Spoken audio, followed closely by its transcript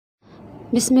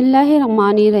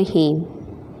बिस्मिल्लाहिर्रहमानिर्रहीम।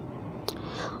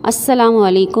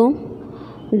 अस्सलामुअलैकुम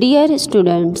dear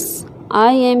students,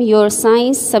 I am your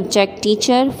science subject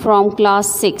teacher from class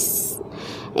 6.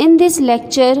 In this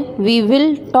lecture we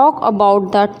will talk about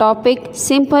the topic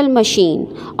simple machine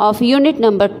of unit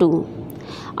number 2.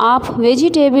 आप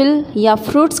vegetable या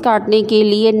fruits काटने के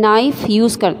लिए knife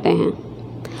use करते हैं।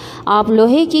 आप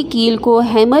लोहे की कील को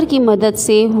हैमर की मदद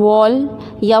से वॉल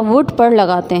या वुड पर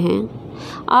लगाते हैं।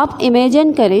 आप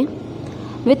इमेजिन करें,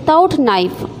 विदाउट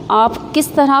नाइफ़ आप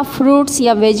किस तरह फ्रूट्स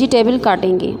या वेजिटेबल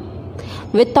काटेंगे।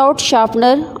 विदाउट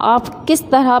शार्पनर आप किस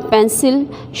तरह पेंसिल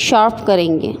शार्प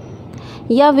करेंगे,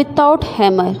 या विदाउट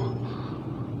हैमर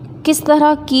किस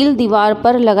तरह कील दीवार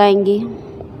पर लगाएंगे।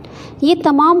 ये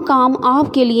तमाम काम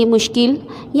आपके लिए मुश्किल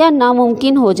या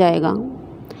नामुमकिन हो जाएगा।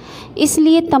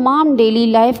 इसलिए तमाम डेली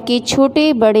लाइफ के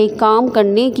छोटे बड़े काम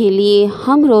करने के लिए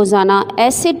हम रोज़ाना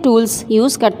ऐसे टूल्स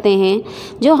यूज़ करते हैं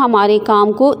जो हमारे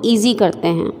काम को ईजी करते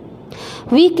हैं।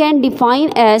 We can define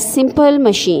as simple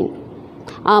machine.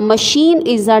 A machine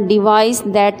is a device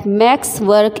that makes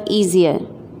work easier.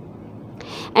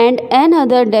 And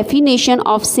another definition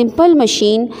of simple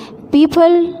machine,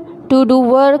 people to do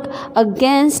work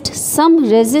against some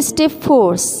resistive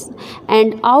force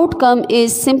and outcome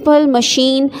is simple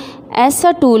machine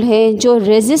ऐसा tool है जो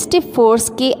resistive force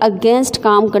के against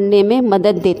काम करने में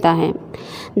मदद देता है।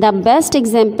 The best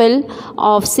example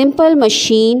of simple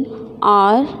machine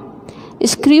are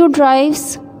screw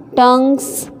drives,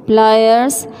 tongues,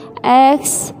 pliers,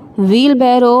 axe,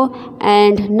 wheelbarrow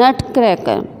and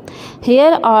nutcracker.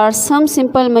 Here are some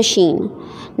simple machine.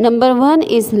 Number 1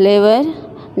 is lever,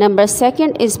 number 2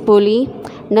 is pulley,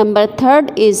 number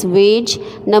 3 is wedge,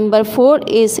 number 4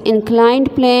 is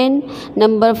inclined plane,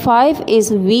 number 5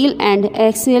 is wheel and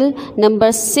axle,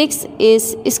 number 6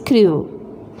 is screw.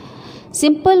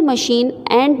 Simple machine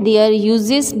and their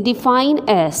uses define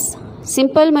as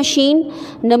simple machine.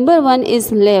 Number 1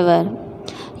 is lever,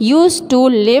 used to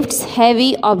lift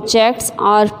heavy objects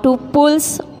or to pull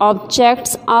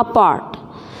objects apart.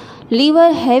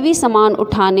 Liver heavy सामान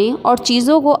उठाने और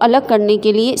चीज़ों को अलग करने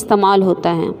के लिए इस्तेमाल होता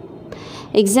है।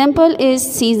 Example is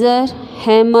scissor,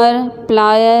 hammer,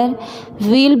 plier,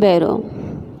 wheel baro.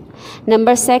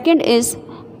 Number 2 is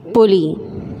pulley,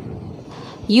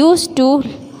 use to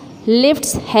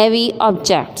lift heavy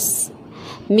objects,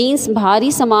 means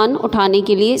भारी सामान उठाने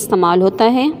के लिए इस्तेमाल होता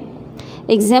है।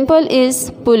 Example is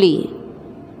pulley.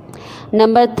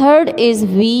 Number 3 is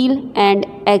wheel and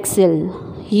axle,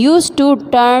 used to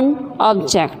turn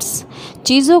objects.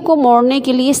 चीज़ों को मोड़ने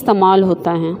के लिए इस्तेमाल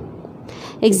होता है।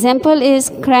 Example is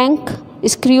crank,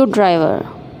 screwdriver.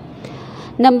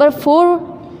 Number 4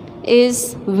 is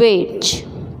wedge,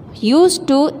 used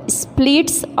to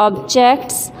split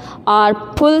objects or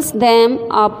pulls them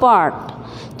apart.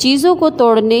 चीज़ों को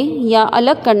तोड़ने या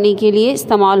अलग करने के लिए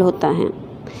इस्तेमाल होता है।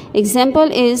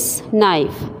 Example is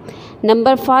knife.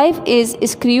 Number 5 is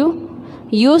screw,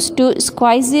 used to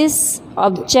squeeze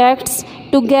objects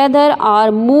together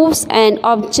or moves an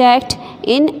object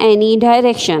in any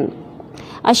direction.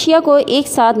 अशिया को एक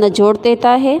साथ नचोड़ देता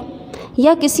है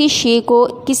या किसी शे को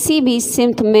किसी भी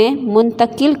सिमत में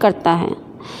मुंतकिल करता है।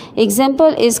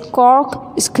 Example is cork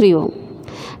screw.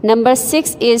 Number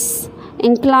 6 is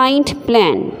inclined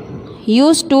plane,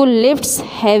 used to lift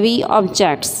heavy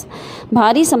objects.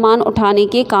 भारी सामान उठाने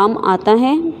के काम आता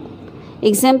है।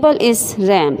 Example is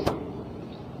ramp.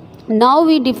 Now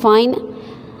we define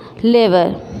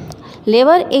लेवर।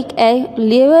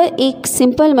 लेवर एक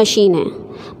सिंपल मशीन है,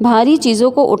 भारी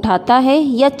चीज़ों को उठाता है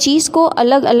या चीज़ को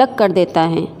अलग अलग कर देता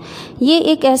है। ये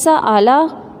एक ऐसा आला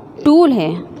टूल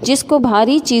है जिसको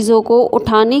भारी चीज़ों को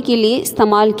उठाने के लिए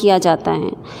इस्तेमाल किया जाता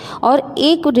है और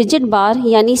एक रिजिड बार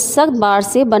यानी सख्त बार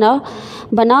से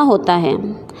बना होता है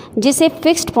जिसे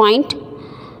फिक्स्ड पॉइंट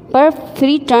पर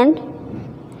फ्री टर्न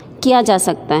किया जा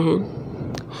सकता है।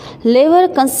 लेवर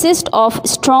कंसिस्ट ऑफ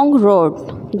स्ट्रॉन्ग रोड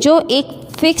जो एक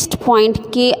फिक्स्ड पॉइंट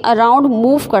के अराउंड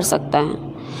मूव कर सकता है।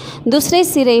 दूसरे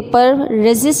सिरे पर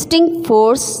रेजिस्टिंग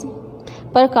फोर्स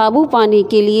पर काबू पाने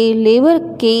के लिए लेवर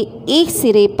के एक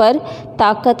सिरे पर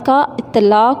ताकत का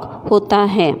इतलाक होता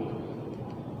है।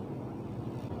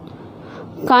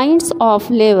 Kinds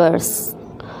of levers.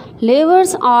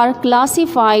 Levers are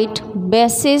classified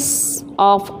basis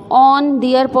of on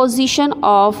their position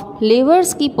of.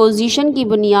 Levers की पोजीशन की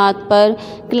बुनियाद पर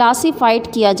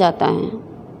क्लासीफाइड किया जाता है।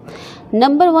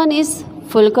 Number 1 is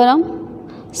fulcrum,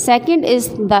 second is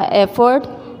the effort,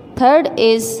 third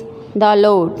is the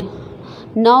load.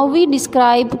 Now we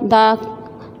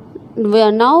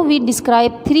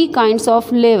describe 3 kinds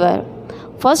of lever.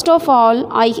 First of all,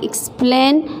 I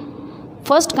explain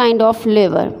first kind of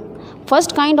lever.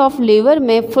 First kind of लेवर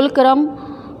में fulcrum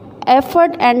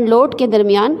effort and load के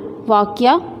दरमियान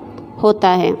वाक़या होता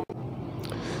है।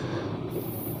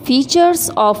 Features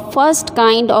of first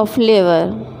kind of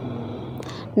lever.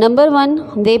 Number 1,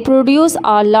 they produce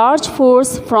a large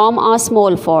force from a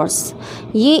small force.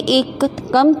 ये एक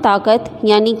कम ताकत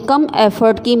यानी कम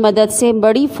एफर्ट की मदद से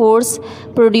बड़ी फोर्स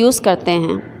प्रोड्यूस करते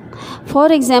हैं।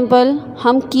 फॉर एग्ज़ाम्पल,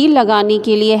 हम कील लगाने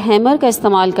के लिए हैमर का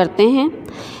इस्तेमाल करते हैं।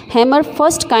 हैमर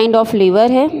फर्स्ट काइंड ऑफ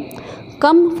लेवर है।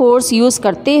 कम फोर्स यूज़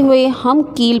करते हुए हम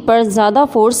कील पर ज़्यादा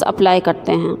फोर्स अप्लाई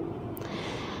करते हैं।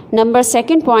 Number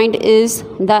 2 point is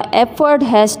the effort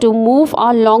has to move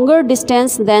a longer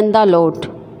distance then the load.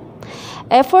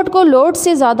 Effort को लोड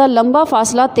से ज़्यादा लंबा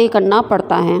फासला तय करना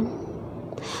पड़ता है।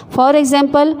 फॉर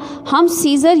एग्ज़ाम्पल, हम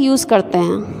सीज़र यूज़ करते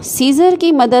हैं। सीज़र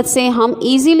की मदद से हम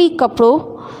इजीली कपड़ों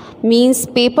मीन्स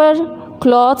पेपर,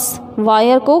 क्लॉथ्स,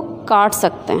 वायर को काट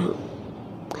सकते हैं।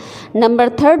 Number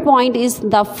 3 point is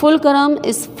the fulcrum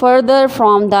is further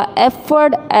from the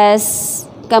effort as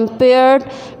compared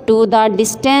to the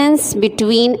distance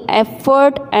between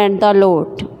effort and the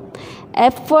load.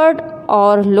 Effort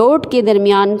और लोड के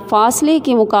दरमियान फासले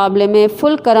के मुकाबले में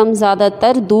फुलक्रम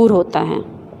ज़्यादातर दूर होता है।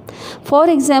 फॉर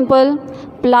एग्ज़ाम्पल,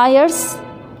 प्लायर्स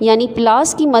यानी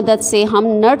प्लास की मदद से हम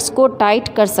नट्स को टाइट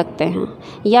कर सकते हैं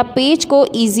या पेच को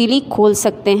इजीली खोल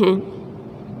सकते हैं।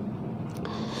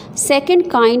 Second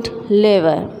kind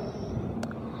lever.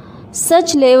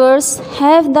 Such levers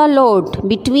have the load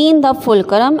between the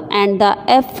fulcrum and the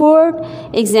effort.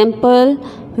 Example,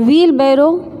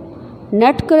 wheelbarrow,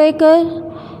 nutcracker,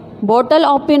 bottle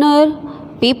opener,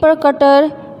 paper cutter,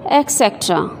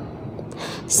 etc.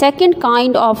 Second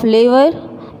kind of lever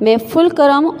में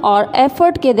फुलक्रम और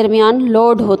एफर्ट के दरमियान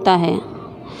लोड होता है।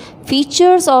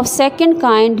 Features of second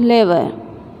kind lever.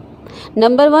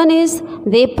 Number 1 is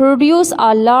they produce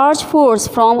a large force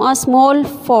from a small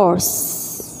force.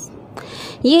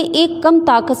 ये एक कम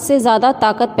ताकत से ज़्यादा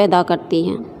ताकत पैदा करती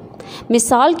हैं।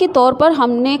 मिसाल के तौर पर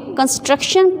हमने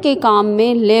कंस्ट्रक्शन के काम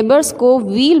में लेबर्स को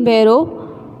व्हील बैरो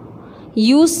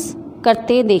यूज़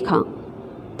करते देखा।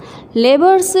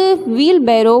 लेबर्स व्हील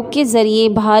बैरो के ज़रिए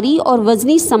भारी और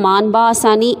वज़नी सामान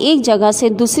बआसानी एक जगह से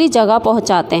दूसरी जगह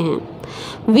पहुंचाते हैं।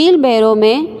 व्हील बैरो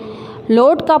में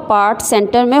लोड का पार्ट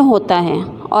सेंटर में होता है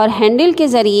और हैंडल के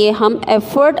ज़रिए हम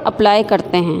एफर्ट अप्लाई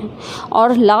करते हैं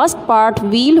और लास्ट पार्ट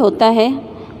व्हील होता है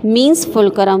means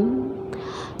fulcrum.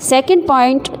 Second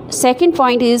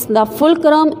point is the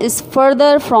fulcrum is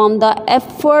further from the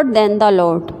effort then the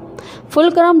load.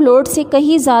 Fulcrum load से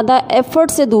कहीं ज़्यादा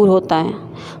एफर्ट से दूर होता है।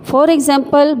 फॉर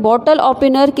एग्ज़ाम्पल, बॉटल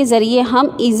ओपनर के ज़रिए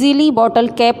हम इजीली बॉटल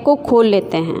कैप को खोल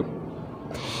लेते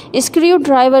हैं। स्क्रू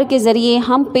ड्राइवर के ज़रिए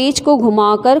हम पेच को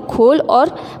घुमाकर खोल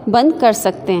और बंद कर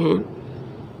सकते हैं।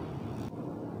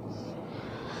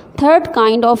 Third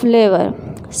kind of lever.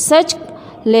 Such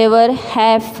lever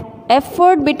have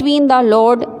effort between the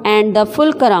load and the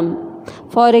fulcrum.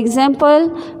 For example,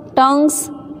 tongues,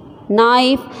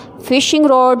 knife, fishing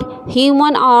rod,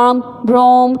 human arm,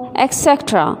 broom,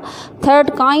 etc. Third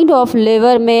kind of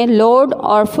lever में लोड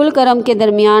और फुलक्रम के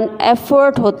दरमियान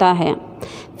एफर्ट होता है।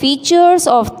 Features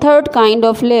of third kind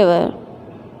of lever.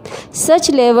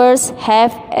 Such levers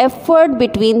have effort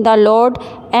between the load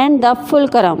and the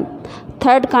fulcrum.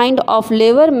 Third kind of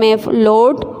लेवर में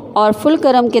load और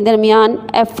fulcrum के दरमियान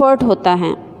एफर्ट होता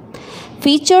है।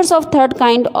 Features of third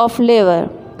kind of lever.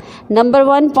 Number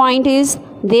 1 point is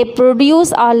they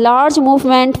produce a large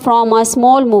movement from a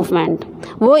small movement.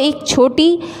 वो एक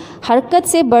छोटी हरकत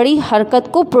से बड़ी हरकत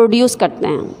को प्रोड्यूस करते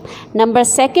हैं। Number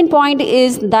 2 point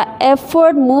is the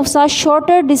effort moves a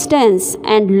shorter distance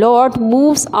and load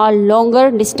moves a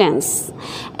longer distance.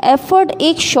 Effort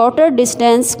एक शॉर्टर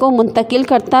डिस्टेंस को मुंतकिल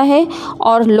करता है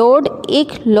और लोड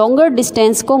एक लॉन्गर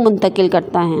डिस्टेंस को मुंतकिल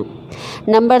करता है।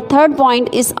 Number 3 point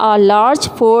is a large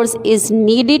force is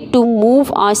needed to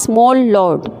move a small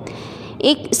load.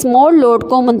 एक स्मॉल लोड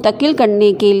को मुंतकिल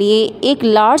करने के लिए एक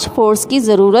लार्ज फोर्स की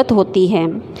ज़रूरत होती है।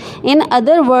 In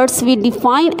other words we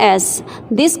define as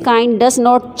this kind does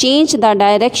not change the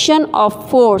direction of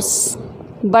force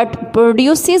but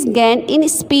produces gain in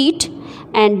speed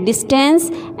and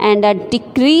distance and a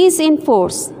decrease in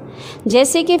force.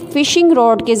 जैसे कि फ़िशिंग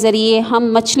रॉड के ज़रिए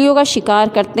हम मछलियों का शिकार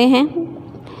करते हैं।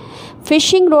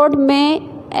 फ़िशिंग रॉड में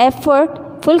एफर्ट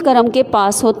फुलक्रम के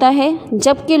पास होता है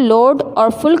जबकि लोड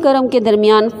और फुलक्रम के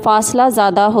दरमियान फासला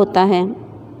ज़्यादा होता है।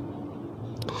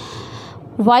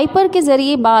 वाइपर के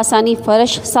ज़रिए बआसानी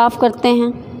फ़र्श साफ़ करते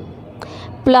हैं।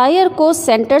 प्लायर को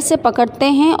सेंटर से पकड़ते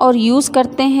हैं और यूज़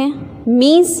करते हैं।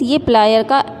 मीन्स ये प्लायर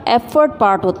का एफर्ट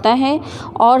पार्ट होता है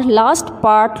और लास्ट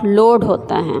पार्ट लोड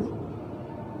होता है।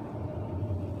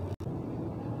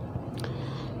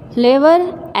 लेवर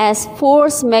एज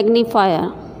फोर्स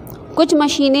मैग्नीफायर। कुछ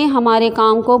मशीनें हमारे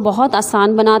काम को बहुत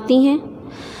आसान बनाती हैं।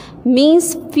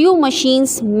 Means few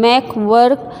machines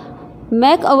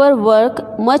make our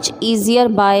work much easier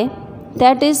by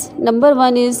that is number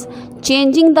 1 is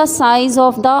changing the size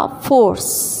of the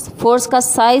force का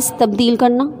साइज तब्दील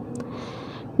करना।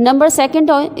 Number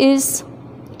 2 is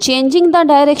changing the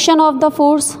direction of the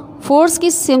force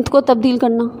की सिमत को तब्दील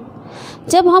करना।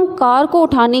 जब हम कार को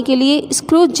उठाने के लिए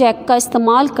स्क्रू जैक का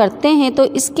इस्तेमाल करते हैं तो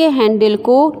इसके हैंडल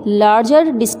को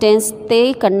लार्जर डिस्टेंस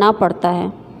तय करना पड़ता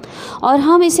है और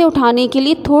हम इसे उठाने के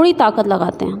लिए थोड़ी ताकत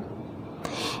लगाते हैं।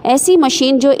 ऐसी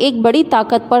मशीन जो एक बड़ी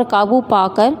ताकत पर काबू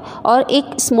पाकर और एक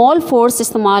स्मॉल फोर्स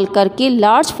इस्तेमाल करके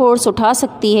लार्ज फोर्स उठा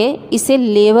सकती है, इसे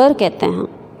लेवर कहते हैं।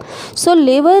 सो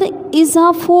लेवर is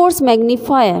a force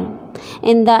magnifier.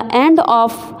 In the end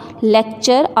of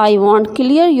lecture, I want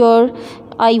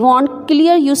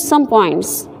clear you some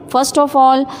points. First of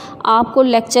all, आपको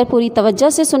लेक्चर पूरी तवज्जो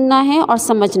से सुनना है और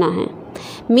समझना है।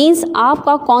 मीन्स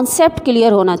आपका कॉन्सेप्ट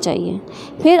क्लियर होना चाहिए।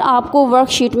 फिर आपको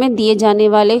वर्कशीट में दिए जाने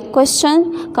वाले क्वेश्चन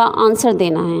का आंसर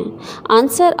देना है।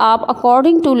 आंसर आप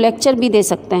अकॉर्डिंग टू लेक्चर भी दे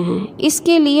सकते हैं।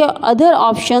 इसके लिए अदर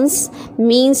ऑप्शंस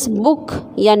मीन्स बुक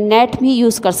या नेट भी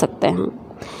यूज़ कर सकते हैं।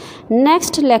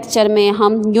 नेक्स्ट लेक्चर में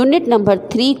हम यूनिट नंबर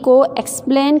 3 को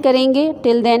एक्सप्लेन करेंगे।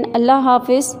 टिल देन अल्लाह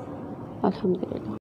हाफिज़। अल्हम्दुलिल्लाह।